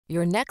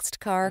Your next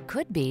car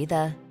could be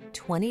the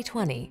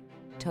 2020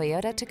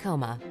 Toyota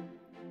Tacoma.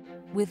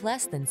 With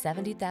less than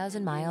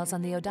 70,000 miles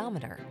on the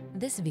odometer,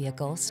 this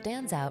vehicle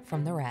stands out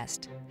from the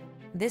rest.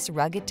 This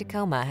rugged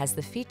Tacoma has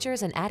the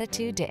features and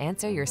attitude to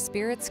answer your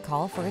spirit's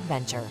call for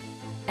adventure.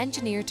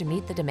 Engineered to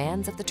meet the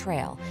demands of the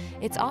trail,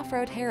 its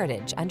off-road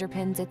heritage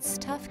underpins its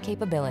tough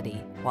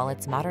capability, while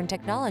its modern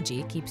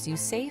technology keeps you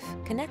safe,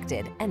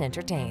 connected, and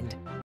entertained.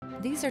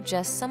 These are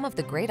just some of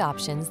the great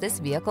options this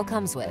vehicle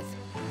comes with: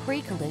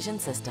 pre-collision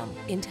system,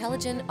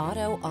 intelligent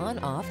auto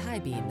on-off high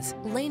beams,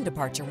 lane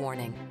departure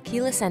warning,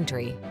 keyless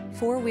entry,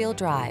 four-wheel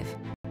drive,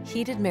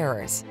 heated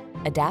mirrors,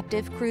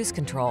 adaptive cruise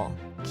control,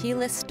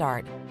 keyless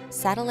start,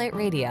 satellite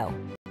radio,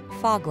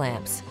 fog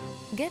lamps.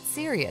 Get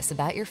serious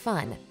about your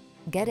fun.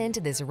 Get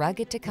into this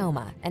rugged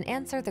Tacoma and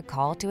answer the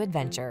call to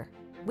adventure.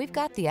 We've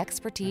got the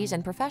expertise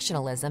and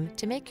professionalism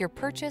to make your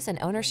purchase and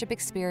ownership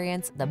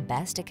experience the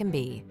best it can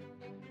be.